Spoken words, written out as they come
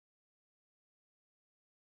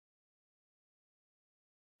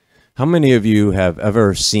How many of you have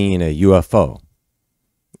ever seen a UFO?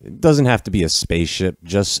 It doesn't have to be a spaceship,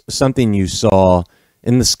 just something you saw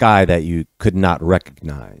in the sky that you could not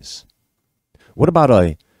recognize. What about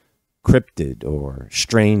a cryptid or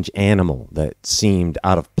strange animal that seemed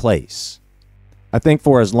out of place? I think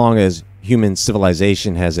for as long as human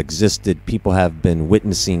civilization has existed, people have been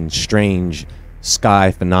witnessing strange sky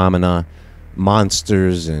phenomena,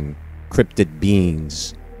 monsters and cryptid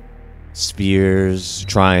beings. Spheres,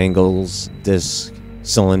 triangles, discs,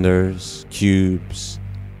 cylinders, cubes,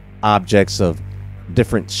 objects of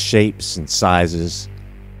different shapes and sizes.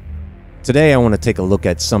 Today I want to take a look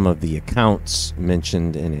at some of the accounts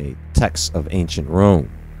mentioned in a text of ancient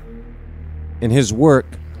Rome. In his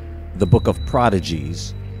work, the Book of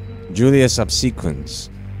Prodigies, Julius Obsequens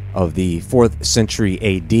of the 4th century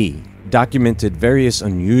AD documented various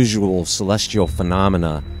unusual celestial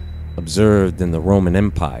phenomena observed in the Roman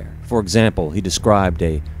Empire. For example, he described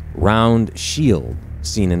a round shield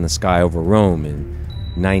seen in the sky over Rome in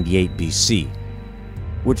 98 BC,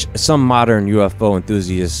 which some modern UFO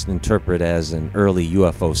enthusiasts interpret as an early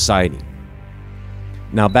UFO sighting.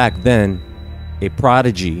 Now, back then, a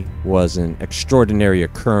prodigy was an extraordinary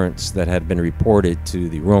occurrence that had been reported to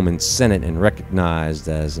the Roman Senate and recognized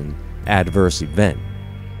as an adverse event,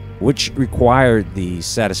 which required the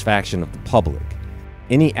satisfaction of the public.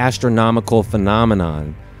 Any astronomical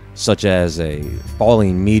phenomenon, such as a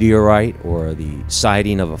falling meteorite or the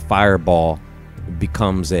sighting of a fireball,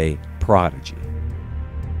 becomes a prodigy.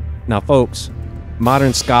 Now, folks,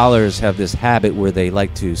 modern scholars have this habit where they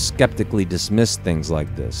like to skeptically dismiss things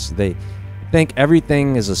like this. They think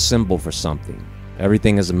everything is a symbol for something.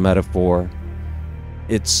 Everything is a metaphor.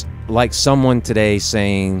 It's like someone today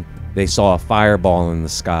saying they saw a fireball in the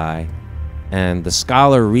sky, and the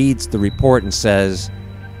scholar reads the report and says,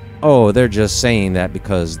 oh, they're just saying that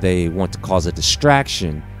because they want to cause a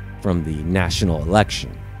distraction from the national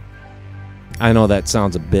election. I know that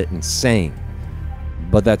sounds a bit insane,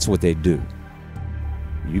 but that's what they do.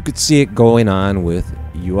 You could see it going on with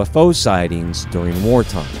UFO sightings during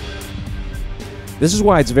wartime. This is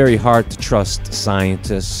why it's very hard to trust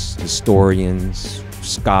scientists, historians,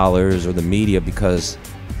 scholars, or the media, because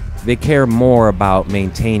they care more about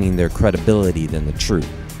maintaining their credibility than the truth.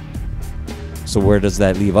 So where does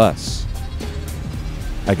that leave us?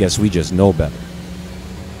 I guess we just know better.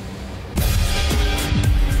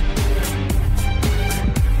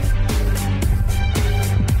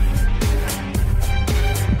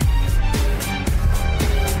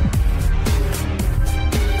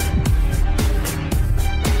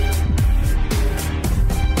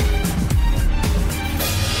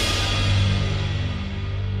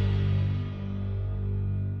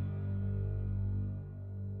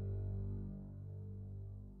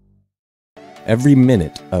 Every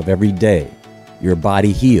minute of every day, your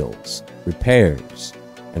body heals, repairs,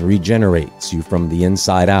 and regenerates you from the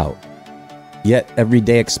inside out. Yet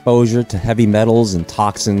everyday exposure to heavy metals and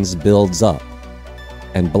toxins builds up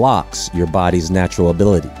and blocks your body's natural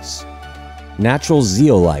abilities. Natural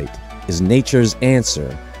zeolite is nature's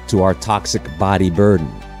answer to our toxic body burden.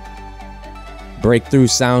 Breakthrough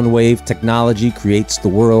sound wave technology creates the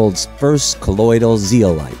world's first colloidal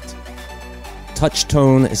zeolite.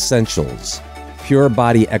 Touchtone Essentials Pure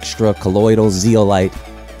Body Extra Colloidal Zeolite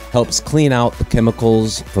helps clean out the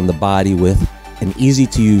chemicals from the body with an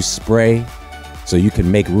easy-to-use spray so you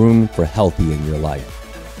can make room for healthy in your life.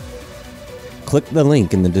 Click the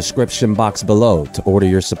link in the description box below to order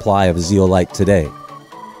your supply of zeolite today,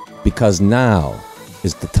 because now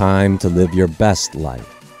is the time to live your best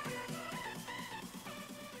life.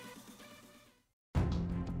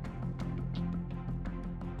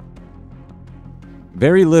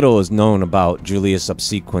 Very little is known about Julius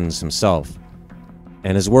Obsequens himself,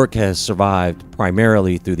 and his work has survived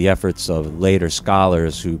primarily through the efforts of later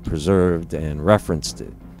scholars who preserved and referenced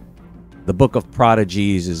it. The Book of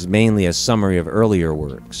Prodigies is mainly a summary of earlier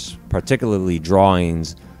works, particularly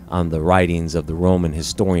drawings on the writings of the Roman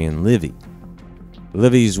historian Livy.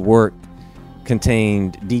 Livy's work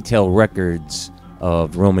contained detailed records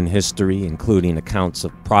of Roman history, including accounts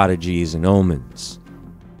of prodigies and omens.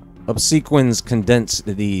 Obsequens condensed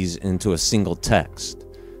these into a single text,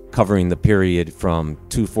 covering the period from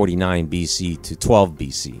 249 BC to 12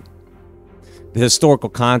 BC. The historical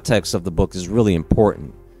context of the book is really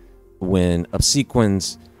important. When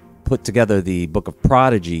Obsequens put together the Book of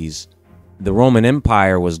Prodigies, the Roman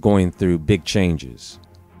Empire was going through big changes,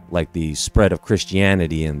 like the spread of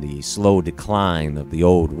Christianity and the slow decline of the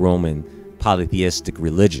old Roman polytheistic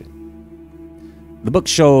religion. The book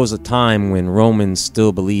shows a time when Romans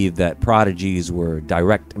still believed that prodigies were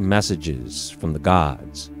direct messages from the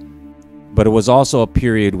gods. But it was also a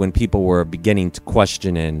period when people were beginning to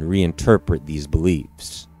question and reinterpret these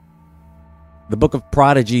beliefs. The Book of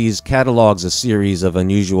Prodigies catalogs a series of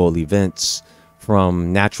unusual events,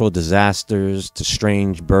 from natural disasters to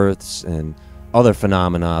strange births and other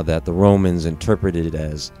phenomena that the Romans interpreted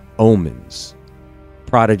as omens.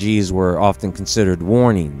 Prodigies were often considered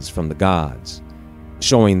warnings from the gods,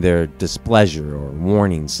 showing their displeasure or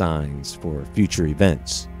warning signs for future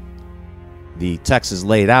events. The text is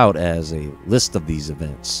laid out as a list of these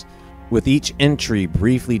events, with each entry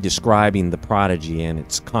briefly describing the prodigy and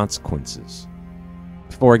its consequences.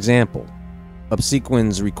 For example,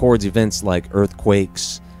 Obsequens records events like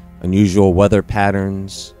earthquakes, unusual weather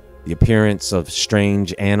patterns, the appearance of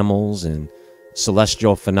strange animals, and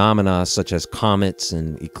celestial phenomena such as comets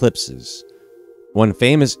and eclipses. One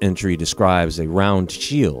famous entry describes a round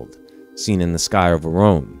shield seen in the sky over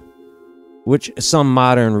Rome, which some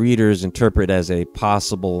modern readers interpret as a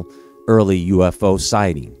possible early UFO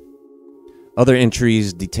sighting. Other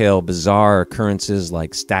entries detail bizarre occurrences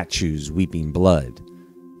like statues weeping blood,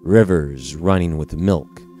 rivers running with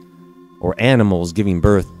milk, or animals giving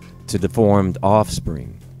birth to deformed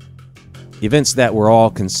offspring. Events that were all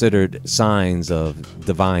considered signs of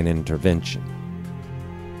divine intervention.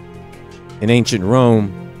 In ancient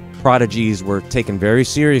Rome, prodigies were taken very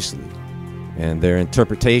seriously, and their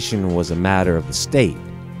interpretation was a matter of the state.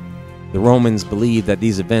 The Romans believed that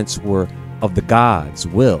these events were of the gods'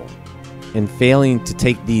 will, and failing to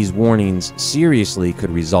take these warnings seriously could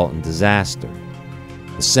result in disaster.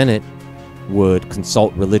 The Senate would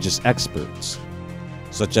consult religious experts,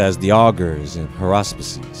 such as the augurs and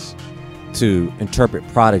haruspices, to interpret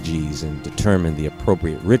prodigies and determine the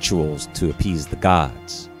appropriate rituals to appease the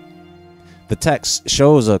gods. The text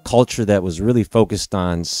shows a culture that was really focused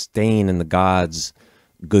on staying in the gods'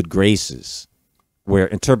 good graces, where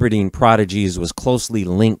interpreting prodigies was closely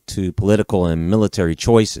linked to political and military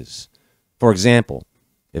choices. For example,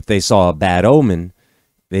 if they saw a bad omen,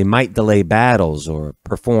 they might delay battles or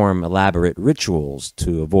perform elaborate rituals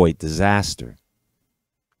to avoid disaster.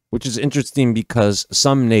 Which is interesting because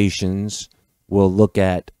some nations will look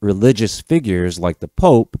at religious figures like the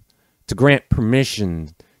Pope to grant permission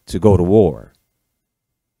to go to war.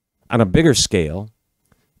 On a bigger scale,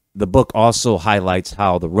 the book also highlights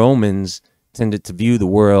how the Romans tended to view the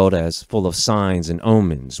world as full of signs and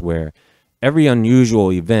omens, where every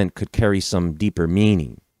unusual event could carry some deeper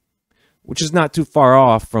meaning, which is not too far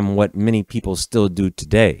off from what many people still do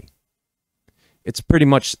today. It's pretty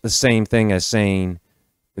much the same thing as saying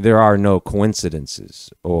there are no coincidences,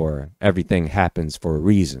 or everything happens for a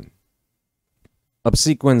reason.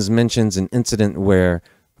 Obsequens mentions an incident where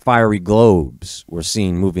fiery globes were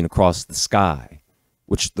seen moving across the sky,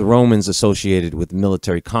 which the Romans associated with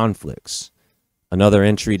military conflicts. Another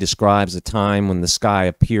entry describes a time when the sky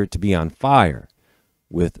appeared to be on fire,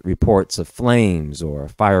 with reports of flames or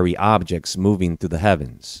fiery objects moving through the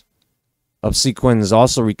heavens. Obsequens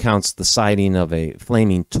also recounts the sighting of a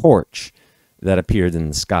flaming torch that appeared in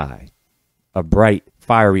the sky. A bright,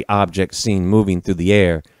 fiery object seen moving through the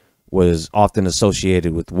air was often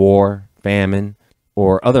associated with war, famine,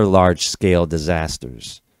 or other large-scale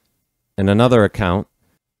disasters. In another account,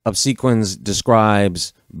 Obsequens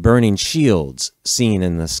describes burning shields seen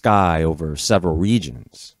in the sky over several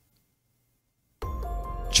regions.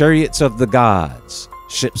 Chariots of the gods,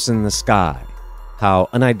 ships in the sky, how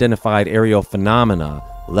unidentified aerial phenomena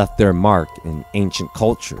left their mark in ancient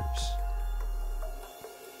cultures.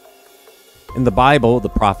 In the Bible, the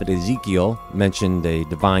prophet Ezekiel mentioned a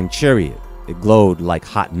divine chariot. It glowed like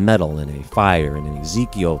hot metal in a fire, and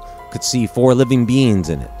Ezekiel could see 4 living beings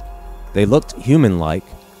in it. They looked human-like,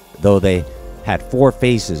 though they had 4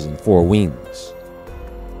 faces and 4 wings.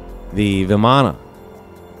 The Vimana,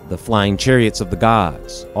 the flying chariots of the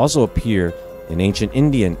gods, also appear in ancient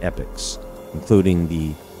Indian epics, including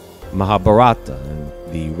the Mahabharata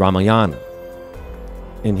and the Ramayana.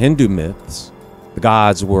 In Hindu myths, the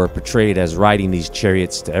gods were portrayed as riding these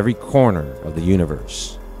chariots to every corner of the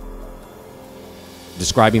universe.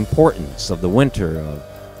 Describing portents of the winter of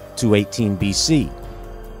 218 BC,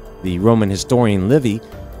 the Roman historian Livy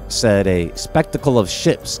said a spectacle of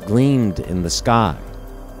ships gleamed in the sky.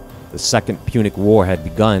 The Second Punic War had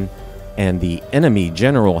begun, and the enemy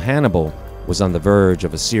general Hannibal was on the verge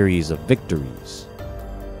of a series of victories.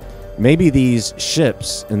 Maybe these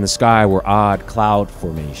ships in the sky were odd cloud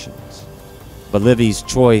formations, but Livy's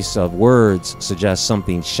choice of words suggests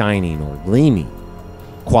something shining or gleaming,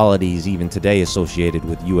 qualities even today associated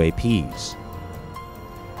with UAPs.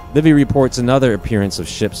 Livy reports another appearance of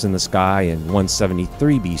ships in the sky in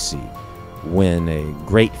 173 BC, when a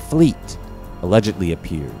great fleet allegedly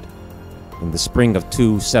appeared. In the spring of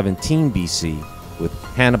 217 BC, with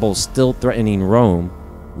Hannibal still threatening Rome,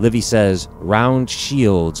 Livy says round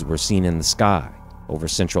shields were seen in the sky over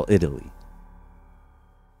central Italy.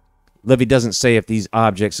 Livy doesn't say if these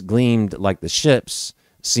objects gleamed like the ships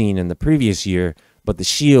seen in the previous year, but the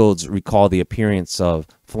shields recall the appearance of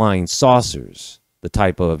flying saucers, the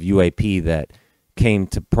type of UAP that came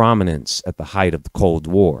to prominence at the height of the Cold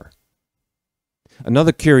War.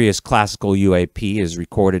 Another curious classical UAP is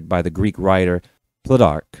recorded by the Greek writer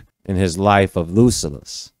Plutarch in his Life of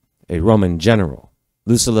Lucullus, a Roman general.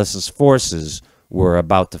 Lucullus's forces were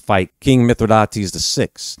about to fight King Mithridates VI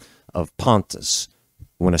of Pontus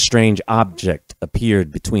when a strange object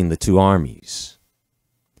appeared between the two armies.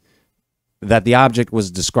 That the object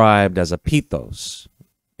was described as a pithos,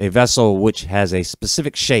 a vessel which has a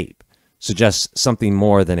specific shape, suggests something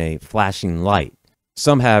more than a flashing light.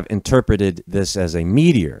 Some have interpreted this as a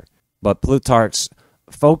meteor, but Plutarch's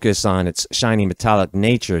focus on its shiny metallic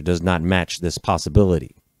nature does not match this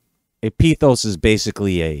possibility. A pithos is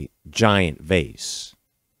basically a giant vase.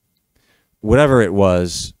 Whatever it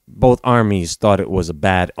was, both armies thought it was a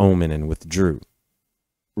bad omen and withdrew.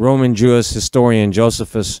 Roman Jewish historian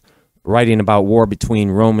Josephus, writing about war between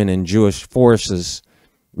Roman and Jewish forces,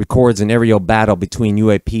 records an aerial battle between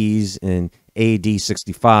UAPs in AD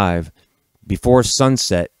 65. Before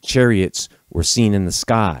sunset, chariots were seen in the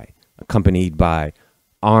sky, accompanied by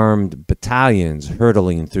armed battalions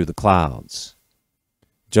hurtling through the clouds.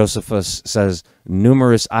 Josephus says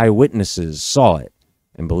numerous eyewitnesses saw it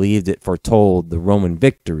and believed it foretold the Roman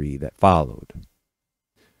victory that followed.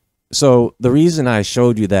 So the reason I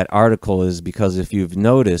showed you that article is because if you've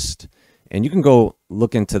noticed, and you can go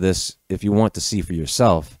look into this if you want to see for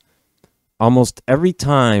yourself, almost every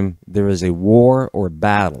time there is a war or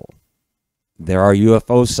battle, there are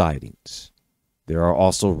UFO sightings. There are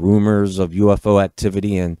also rumors of UFO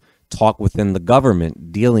activity and talk within the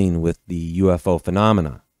government dealing with the UFO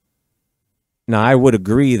phenomena. Now, I would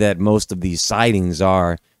agree that most of these sightings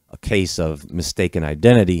are a case of mistaken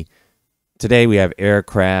identity. Today we have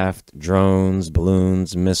aircraft, drones,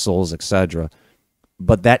 balloons, missiles, etc.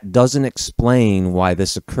 But that doesn't explain why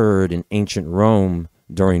this occurred in ancient Rome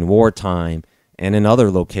during wartime and in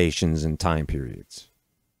other locations and time periods.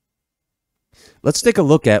 Let's take a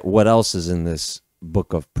look at what else is in this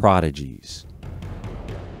book of prodigies.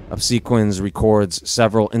 Obsequens records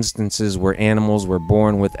several instances where animals were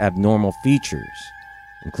born with abnormal features,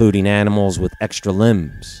 including animals with extra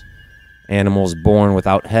limbs, animals born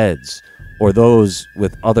without heads, or those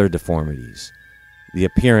with other deformities. The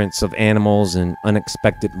appearance of animals in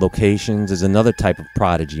unexpected locations is another type of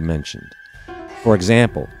prodigy mentioned. For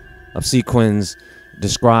example, Obsequens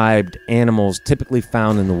described animals typically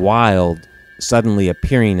found in the wild suddenly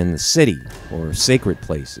appearing in the city or sacred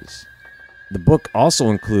places. The book also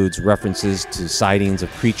includes references to sightings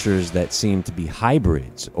of creatures that seem to be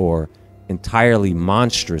hybrids or entirely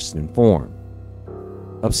monstrous in form.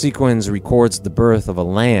 Obsequens records the birth of a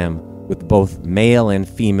lamb with both male and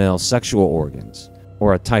female sexual organs,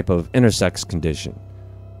 or a type of intersex condition.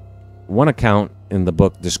 One account in the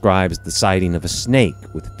book describes the sighting of a snake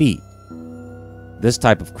with feet. This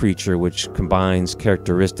type of creature, which combines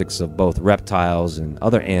characteristics of both reptiles and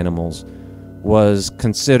other animals, was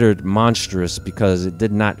considered monstrous because it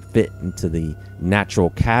did not fit into the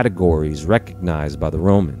natural categories recognized by the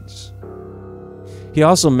Romans. He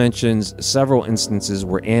also mentions several instances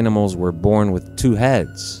where animals were born with two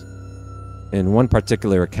heads. In one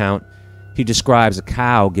particular account, he describes a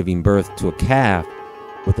cow giving birth to a calf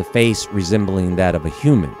with a face resembling that of a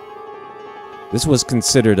human. This was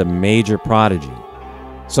considered a major prodigy.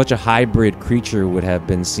 Such a hybrid creature would have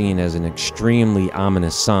been seen as an extremely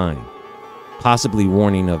ominous sign, possibly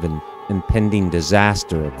warning of an impending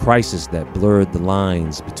disaster or crisis that blurred the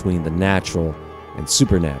lines between the natural and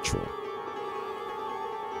supernatural.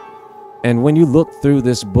 And when you look through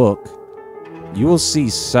this book, you will see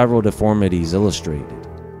several deformities illustrated.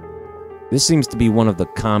 This seems to be one of the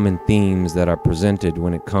common themes that are presented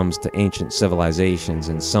when it comes to ancient civilizations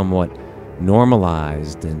and somewhat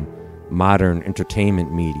normalized in modern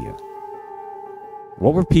entertainment media.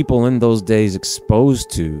 What were people in those days exposed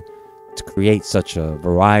to create such a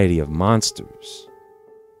variety of monsters?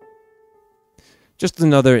 Just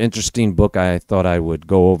another interesting book I thought I would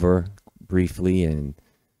go over briefly, and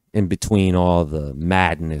in between all the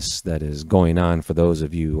madness that is going on for those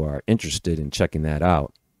of you who are interested in checking that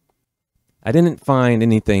out. I didn't find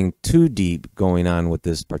anything too deep going on with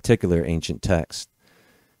this particular ancient text,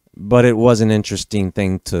 but it was an interesting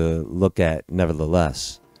thing to look at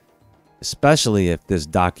nevertheless, especially if this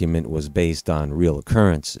document was based on real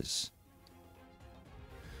occurrences.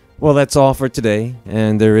 Well, that's all for today,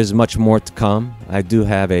 and there is much more to come. I do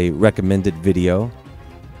have a recommended video.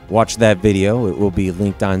 Watch that video. It will be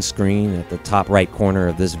linked on screen at the top right corner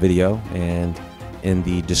of this video and in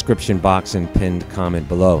the description box and pinned comment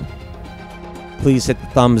below. Please hit the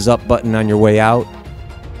thumbs up button on your way out.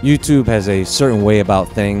 YouTube has a certain way about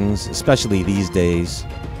things, especially these days,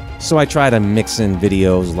 so I try to mix in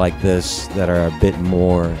videos like this that are a bit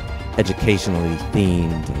more educationally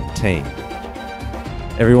themed and tame.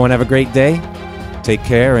 Everyone have a great day. Take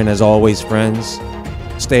care, and as always, friends,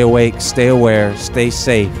 stay awake, stay aware, stay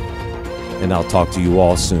safe, and I'll talk to you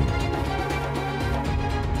all soon.